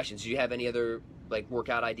some more questions, do you have any other like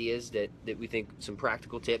workout ideas that we think some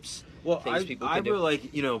practical tips? Well, I really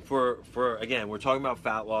like, you know, for again, we're talking about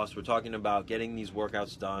fat loss. We're talking about getting these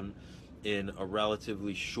workouts done in a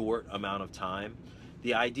relatively short amount of time.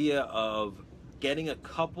 The idea of getting a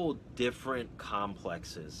couple different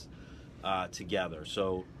complexes together.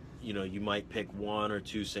 So, you know, you might pick 1 or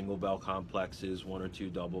 2 single bell complexes, 1 or 2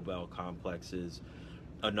 double bell complexes,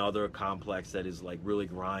 another complex that is like really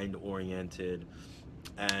grind oriented,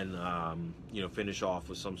 and you know, finish off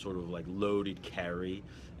with some sort of like loaded carry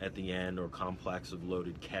at the end, or complex of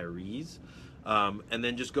loaded carries, and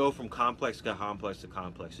then just go from complex to complex to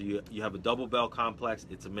complex. So you have a double bell complex,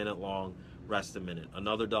 it's a minute long, rest a minute.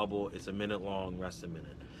 Another double, it's a minute long, rest a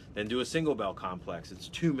minute. Then do a single bell complex, it's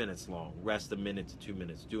 2 minutes long, rest a minute to 2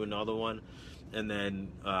 minutes. Do another one, and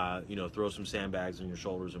then you know, throw some sandbags on your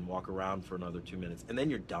shoulders and walk around for another 2 minutes, and then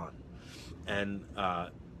you're done. And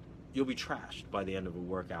you'll be trashed by the end of a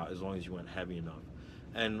workout as long as you went heavy enough.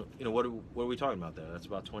 And you know, what are we talking about there? That's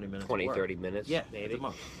about 20 minutes. 30 minutes. Yeah, maybe.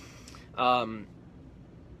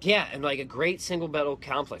 Yeah, and like a great single bell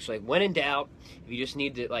complex. Like, when in doubt, if you just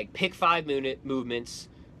need to like pick 5-minute movements,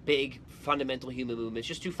 big fundamental human movements,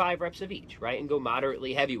 just do 5 reps of each, right? And go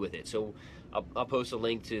moderately heavy with it. So I'll post a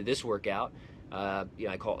link to this workout. You know,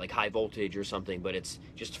 I call it like high voltage or something, but it's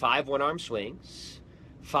just 5 one-arm swings,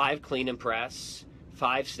 5 clean and press,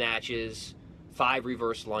 5 snatches, 5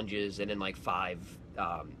 reverse lunges, and then like 5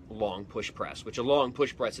 long push press, which a long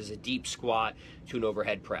push press is a deep squat to an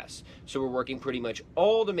overhead press. So we're working pretty much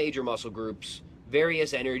all the major muscle groups,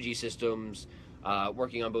 various energy systems,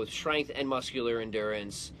 working on both strength and muscular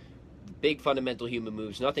endurance, big fundamental human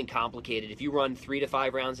moves, nothing complicated. If you run 3 to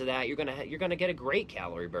 5 rounds of that, you're gonna get a great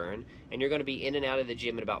calorie burn, and you're gonna be in and out of the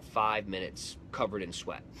gym in about 5 minutes, covered in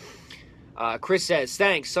sweat. Chris says,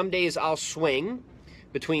 thanks. Some days I'll swing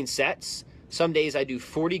between sets. Some days I do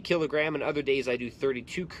 40 kilogram, and other days I do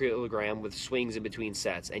 32 kilogram with swings in between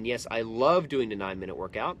sets. And yes, I love doing the 9-minute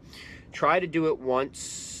workout. Try to do it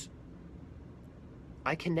once.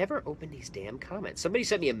 I can never open these damn comments. Somebody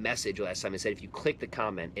sent me a message last time and said if you click the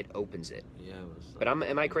comment, it opens it. Yeah. But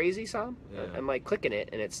am I crazy, Sam? Yeah. I'm like clicking it,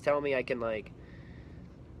 and it's telling me I can like...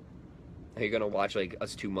 You're gonna watch like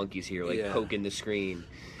us two monkeys here, like poking the screen.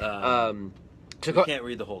 So we can't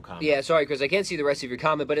read the whole comment. Yeah, sorry, because I can't see the rest of your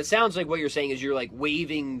comment, but it sounds like what you're saying is you're like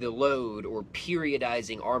waiving the load or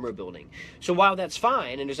periodizing armor building. So while that's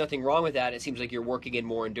fine, and there's nothing wrong with that, it seems like you're working in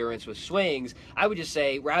more endurance with swings, I would just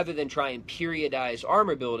say, rather than try and periodize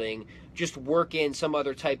armor building, just work in some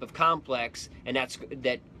other type of complex, and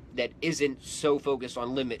that isn't so focused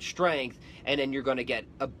on limit strength, and then you're going to get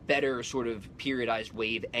a better sort of periodized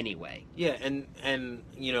wave anyway. Yeah, and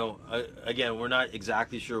you know, again, we're not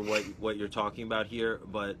exactly sure what you're talking about here,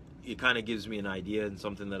 but it kind of gives me an idea, and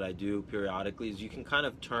something that I do periodically is you can kind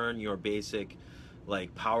of turn your basic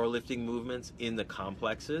like powerlifting movements in the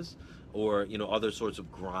complexes, or you know, other sorts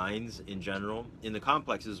of grinds in general in the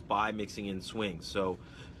complexes by mixing in swings. So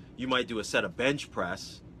you might do a set of bench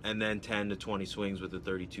press and then 10 to 20 swings with a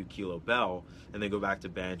 32 kilo bell, and then go back to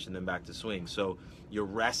bench and then back to swing. So you're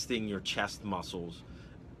resting your chest muscles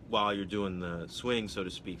while you're doing the swing, so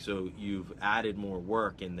to speak. So you've added more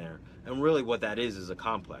work in there. And really what that is a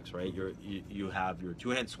complex, right? You have your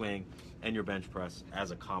two-hand swing and your bench press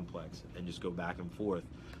as a complex, and just go back and forth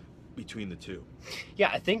between the two. Yeah,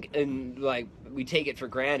 I think, and like, we take it for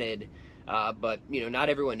granted, but you know, not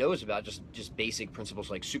everyone knows about just basic principles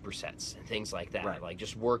like supersets and things like that. Right. Like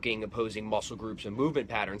just working opposing muscle groups and movement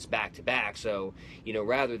patterns back to back. So, you know,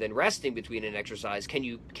 rather than resting between an exercise, can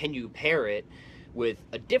you pair it with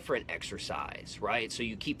a different exercise, right? So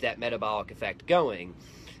you keep that metabolic effect going,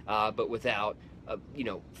 but without you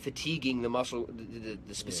know, fatiguing the muscle,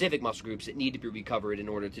 the specific muscle groups that need to be recovered in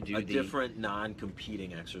order to do a different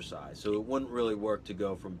non-competing exercise. So it wouldn't really work to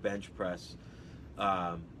go from bench press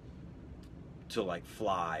to like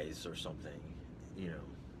flies or something, you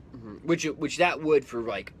know. Mm-hmm. Which that would, for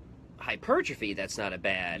like hypertrophy, that's not a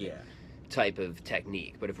bad type of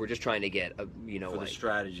technique. But if we're just trying to get a, you know, for like the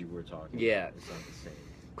strategy we're talking about, it's not the same.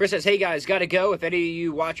 Chris says, hey guys, gotta go. If any of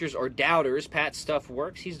you watchers are doubters, Pat's stuff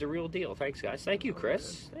works. He's the real deal. Thanks, guys. Thank you,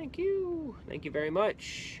 Chris. Thank you. Thank you very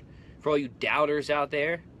much. For all you doubters out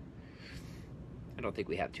there. I don't think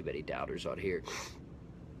we have too many doubters out here.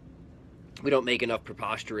 We don't make enough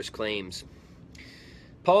preposterous claims.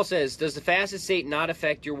 Paul says, does the fasted state not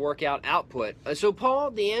affect your workout output? So,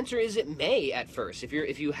 Paul, the answer is it may at first.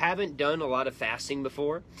 If you haven't done a lot of fasting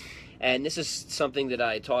before, and this is something that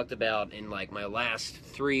I talked about in like my last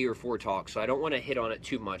 3 or 4 talks, so I don't want to hit on it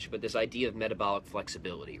too much, but this idea of metabolic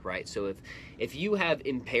flexibility, right? So if you have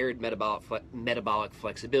impaired metabolic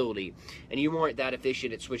flexibility, and you aren't that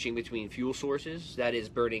efficient at switching between fuel sources, that is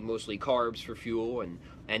burning mostly carbs for fuel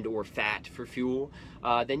and or fat for fuel,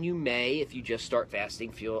 then you may, if you just start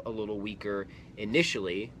fasting, feel a little weaker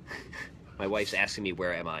initially. My wife's asking me,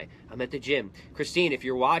 where am I? I'm at the gym. Christine, if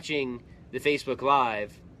you're watching the Facebook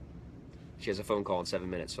Live, she has a phone call in 7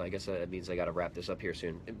 minutes, so I guess that means I got to wrap this up here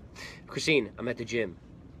soon. Christine, I'm at the gym.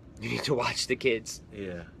 You need to watch the kids.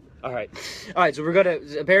 Yeah. All right, so we're going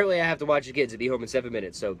to... Apparently, I have to watch the kids and be home in 7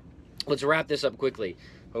 minutes, so let's wrap this up quickly.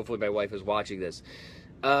 Hopefully, my wife is watching this.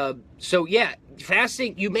 So, yeah,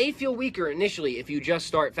 fasting, you may feel weaker initially if you just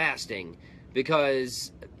start fasting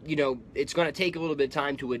because, you know, it's going to take a little bit of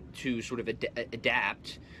time to sort of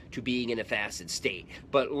adapt to being in a fasted state.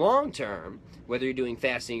 But long term, whether you're doing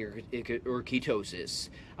fasting or ketosis,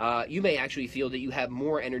 you may actually feel that you have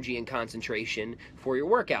more energy and concentration for your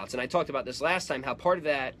workouts. And I talked about this last time, how part of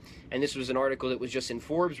that, and this was an article that was just in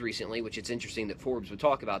Forbes recently, which it's interesting that Forbes would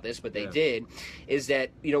talk about this, but they did, is that,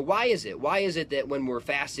 you know, why is it that when we're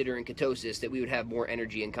fasted or in ketosis that we would have more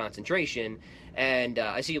energy and concentration? And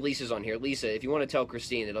I see Lisa's on here. Lisa, if you want to tell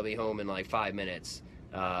Christine that I'll be home in like 5 minutes,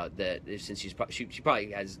 that since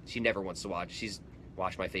she never wants to watch. She's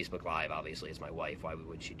watched my Facebook Live, obviously, as my wife. Why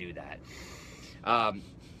would she do that?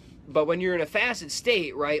 But when you're in a fasted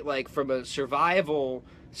state, right, like from a survival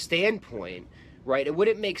standpoint, right, it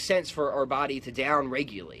wouldn't make sense for our body to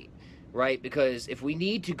down-regulate, right? Because if we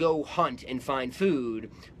need to go hunt and find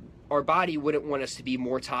food, our body wouldn't want us to be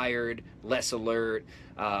more tired, less alert,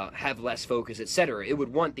 have less focus, etc. It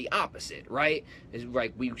would want the opposite, right?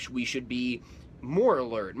 Right, we should be more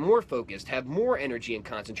alert, more focused, have more energy and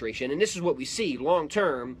concentration. And this is what we see long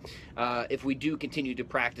term if we do continue to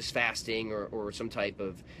practice fasting or some type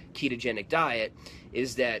of ketogenic diet,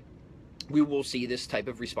 is that we will see this type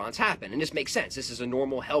of response happen. And this makes sense. This is a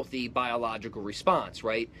normal, healthy, biological response,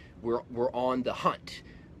 right? We're on the hunt,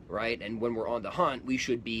 right? And when we're on the hunt, we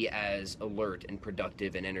should be as alert and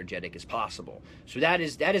productive and energetic as possible. So that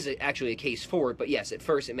is actually a case for it. But yes, at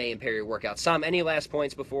first it may impair your workout. Sam, any last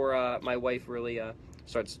points before my wife really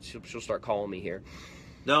starts? She'll start calling me here.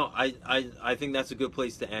 No, I think that's a good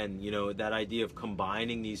place to end. You know, that idea of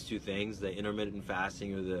combining these two things, the intermittent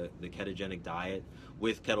fasting or the ketogenic diet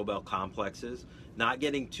with kettlebell complexes, not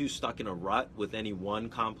getting too stuck in a rut with any one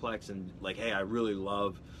complex and like, hey, I really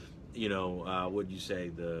love, you know, what'd you say,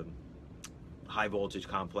 the high voltage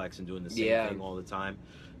complex and doing the same thing all the time.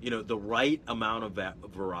 You know, the right amount of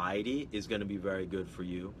variety is going to be very good for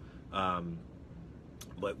you.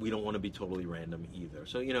 but we don't want to be totally random either.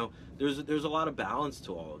 So, you know, there's a lot of balance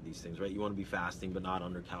to all of these things, right? You want to be fasting but not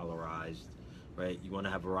under-calorized, right? You want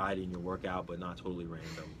to have variety in your workout but not totally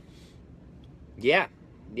random. Yeah.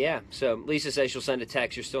 So Lisa says she'll send a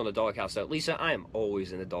text. You're still in the doghouse, though. Lisa, I am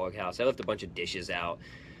always in the doghouse. I left a bunch of dishes out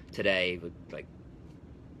today with, like,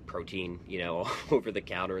 protein, you know, all over the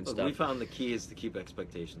counter and Look, stuff. we found the key is to keep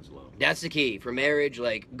expectations low. That's the key for marriage.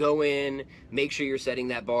 Like, go in, make sure you're setting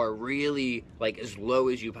that bar really, like, as low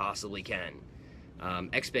as you possibly can.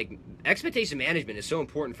 Expectation management is so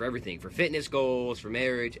important for everything, for fitness goals, for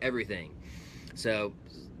marriage, everything. So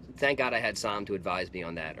thank God I had Sam to advise me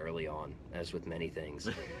on that early on, as with many things.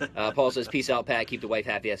 Paul says, peace out, Pat. Keep the wife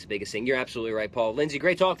happy. That's the biggest thing. You're absolutely right, Paul. Lindsay,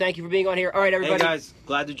 great talk. Thank you for being on here. All right, everybody. Hey, guys.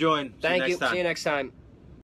 Glad to join. Thank you. See you next time. See you next time.